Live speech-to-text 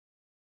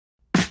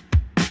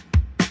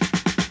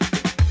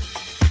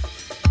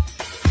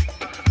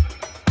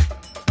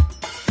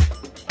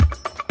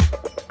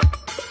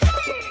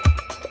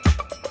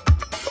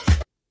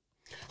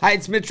Hi,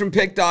 it's Mitch from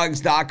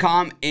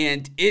PickDogs.com,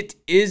 and it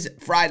is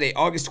Friday,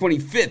 August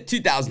 25th,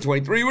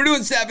 2023. We're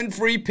doing 7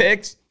 free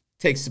picks.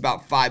 Takes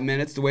about 5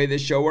 minutes. The way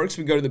this show works,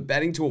 we go to the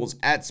betting tools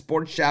at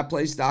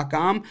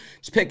SportsChatPlace.com.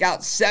 Just pick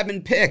out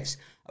 7 picks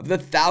of the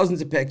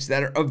thousands of picks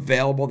that are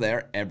available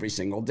there every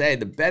single day.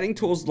 The betting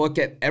tools look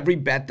at every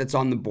bet that's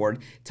on the board,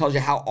 tells you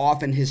how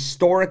often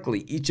historically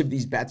each of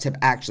these bets have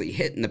actually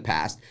hit in the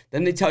past.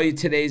 Then they tell you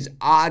today's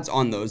odds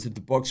on those that the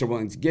books are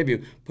willing to give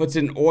you, puts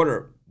it in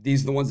order.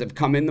 These are the ones that have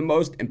come in the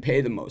most and pay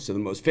the most. So the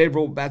most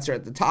favorable bets are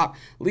at the top,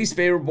 least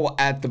favorable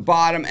at the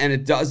bottom, and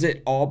it does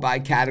it all by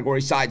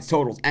category, sides,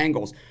 totals,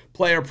 angles,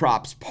 player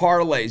props,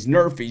 parlays,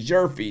 nerfies,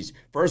 jerfies,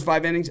 first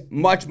 5 innings,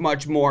 much,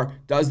 much more.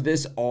 Does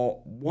this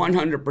all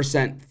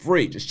 100%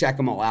 free. Just check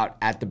them all out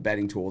at the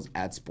betting tools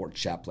at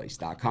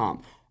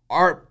sportschatplace.com.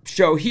 Our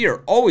show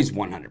here, always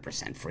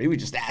 100% free. We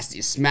just ask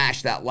you to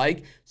smash that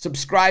like.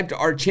 Subscribe to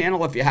our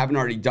channel if you haven't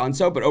already done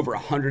so, but over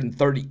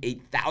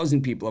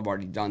 138,000 people have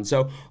already done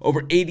so.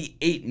 Over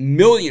 88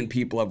 million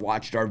people have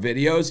watched our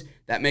videos.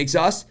 That makes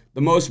us the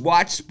most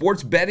watched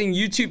sports betting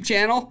YouTube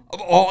channel of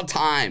all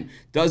time.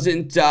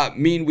 Doesn't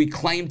mean we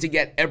claim to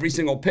get every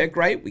single pick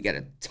right. We get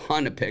a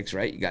ton of picks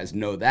right. You guys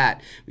know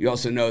that. We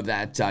also know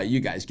that you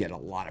guys get a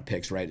lot of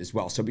picks right as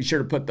well. So be sure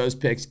to put those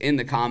picks in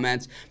the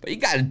comments. But you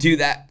got to do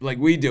that like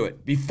we do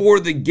it before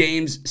the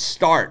games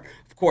start.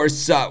 Of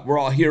course, we're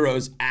all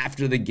heroes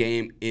after the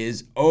game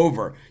is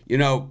over. You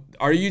know,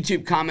 our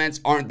YouTube comments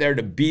aren't there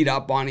to beat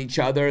up on each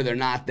other. They're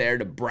not there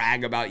to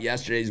brag about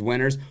yesterday's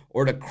winners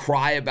or to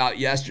cry about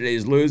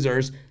yesterday's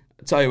losers.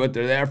 I'll tell you what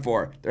they're there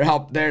for. They're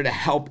there to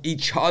help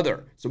each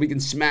other so we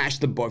can smash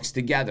the books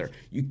together.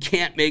 You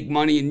can't make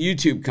money in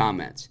YouTube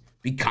comments.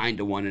 Be kind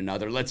to one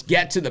another. Let's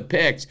get to the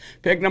picks.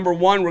 Pick number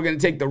 1, we're going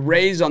to take the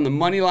Rays on the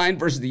money line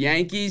versus the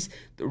Yankees.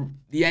 The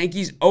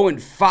Yankees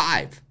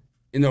 0-5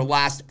 in their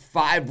last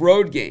 5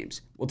 road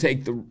games. We'll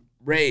take the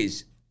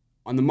Rays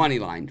on the money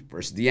line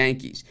versus the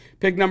Yankees.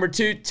 Pick number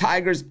 2,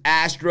 Tigers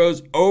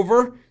Astros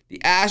over. The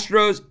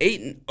Astros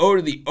 8-0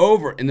 to the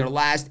over in their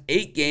last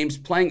 8 games,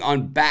 playing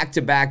on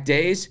back-to-back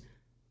days.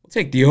 We'll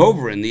take the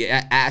over in the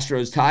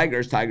Astros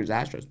Tigers. Tigers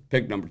Astros.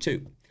 Pick number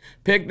 2.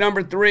 Pick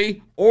number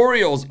 3,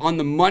 Orioles on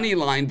the money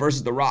line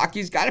versus the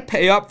Rockies. Got to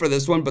pay up for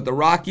this one, but the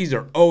Rockies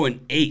are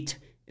 0-8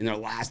 in their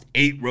last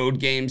 8 road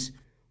games.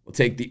 We'll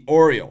take the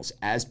Orioles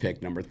as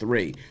pick number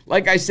 3.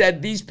 Like I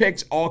said, these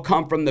picks all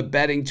come from the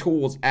betting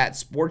tools at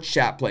Sports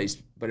Chat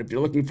Place. But if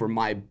you're looking for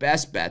my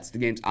best bets, the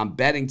games I'm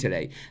betting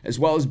today, as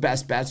well as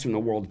best bets from the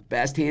world's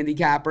best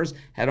handicappers,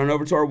 head on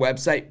over to our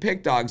website,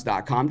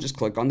 pickdogs.com. Just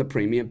click on the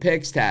Premium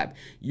Picks tab.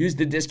 Use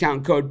the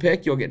discount code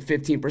PICK. You'll get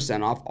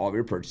 15% off all of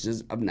your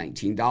purchases of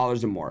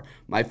 $19 or more.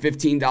 My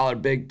 $15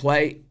 big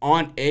play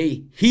on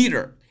a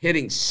heater,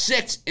 hitting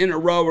 6 in a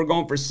row. We're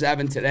going for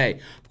 7 today.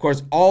 Of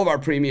course, all of our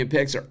premium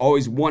picks are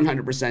always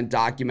 100%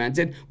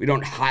 documented. We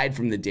don't hide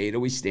from the data.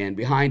 We stand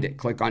behind it.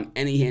 Click on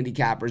any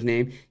handicapper's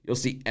name. You'll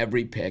see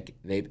every pick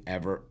they've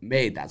ever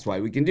made. That's why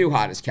we can do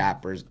hottest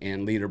cappers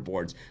and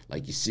leaderboards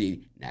like you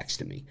see next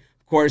to me.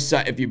 Of course,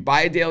 if you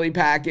buy a daily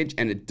package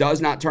and it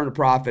does not turn a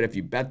profit, if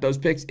you bet those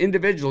picks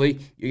individually,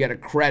 you get a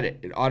credit.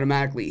 It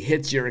automatically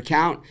hits your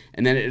account,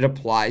 and then it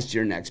applies to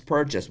your next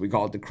purchase. We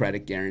call it the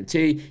credit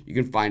guarantee. You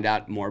can find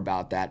out more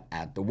about that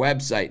at the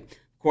website.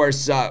 Of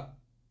course,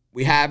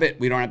 we have it.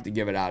 We don't have to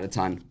give it out a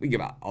ton. We give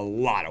out a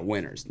lot of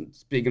winners.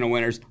 Speaking of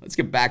winners, let's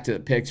get back to the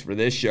picks for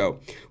this show.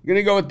 We're going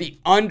to go with the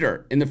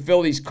under in the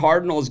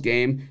Phillies-Cardinals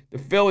game. The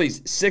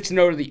Phillies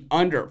 6-0 to the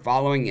under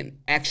following an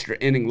extra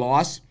inning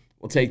loss.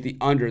 We'll take the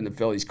under in the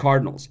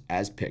Phillies-Cardinals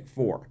as pick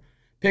 4.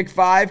 Pick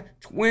 5,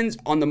 Twins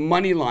on the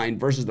money line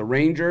versus the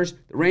Rangers.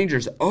 The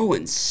Rangers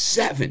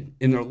 0-7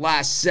 in their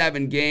last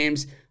 7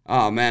 games.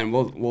 Oh man,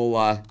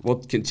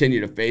 we'll continue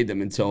to fade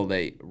them until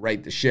they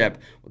right the ship.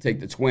 We'll take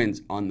the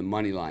Twins on the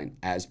money line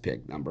as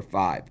pick number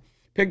 5.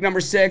 Pick number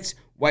 6,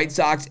 White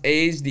Sox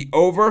A's, the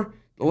over.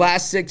 The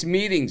last 6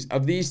 meetings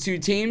of these two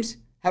teams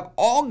have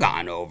all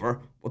gone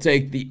over. We'll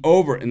take the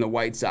over in the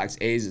White Sox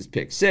A's as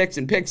pick 6.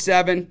 And pick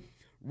 7,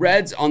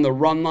 Reds on the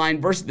run line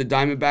versus the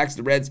Diamondbacks.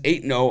 The Reds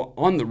 8-0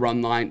 on the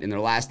run line in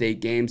their last 8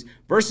 games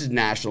versus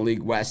National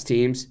League West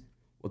teams.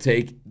 We'll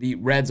take the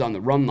Reds on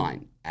the run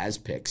line as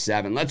pick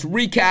 7. Let's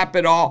recap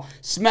it all.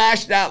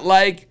 Smash that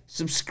like,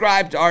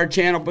 subscribe to our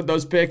channel, put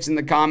those picks in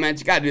the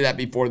comments. You got to do that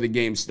before the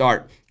games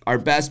start. Our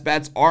best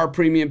bets are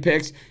premium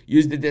picks.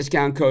 Use the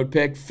discount code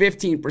PICK,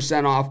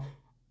 15% off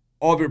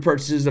all of your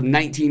purchases of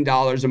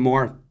 $19 or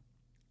more.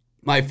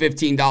 My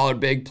 $15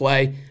 big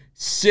play,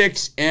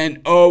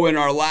 6-0 in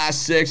our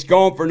last 6,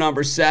 going for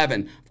number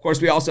 7. Of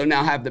course, we also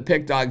now have the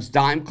Pick Dogs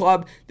Dime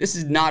Club. This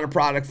is not a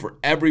product for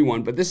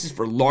everyone, but this is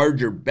for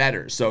larger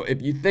bettors. So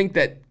if you think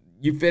that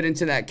you fit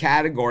into that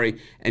category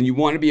and you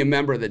want to be a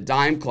member of the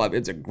Dime Club,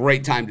 it's a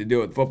great time to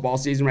do it. Football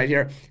season right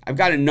here. I've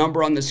got a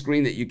number on the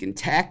screen that you can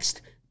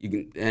text.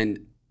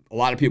 And a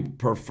lot of people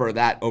prefer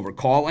that over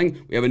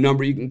calling. We have a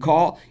number you can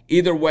call.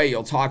 Either way,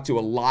 you'll talk to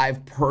a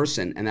live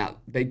person, and that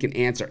they can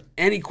answer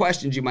any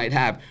questions you might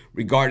have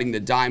regarding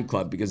the Dime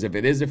Club, because if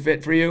it is a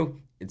fit for you,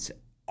 it's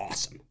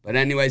awesome. But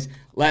anyways,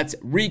 let's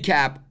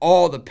recap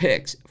all the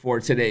picks for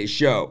today's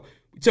show.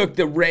 We took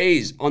the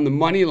Rays on the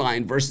money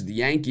line versus the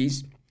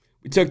Yankees.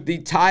 We took the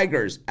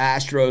Tigers,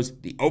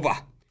 Astros, the over.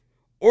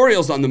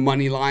 Orioles on the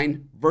money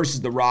line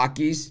versus the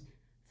Rockies.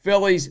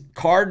 Phillies,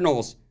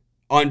 Cardinals,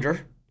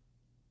 under.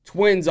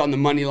 Twins on the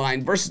money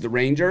line versus the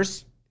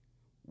Rangers.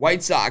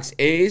 White Sox,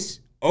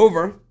 A's,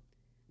 over.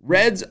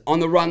 Reds on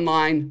the run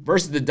line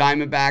versus the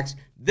Diamondbacks.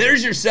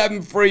 There's your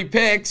 7 free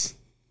picks.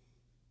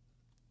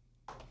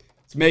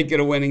 Let's make it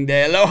a winning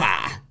day.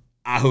 Aloha.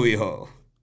 Ahui ho.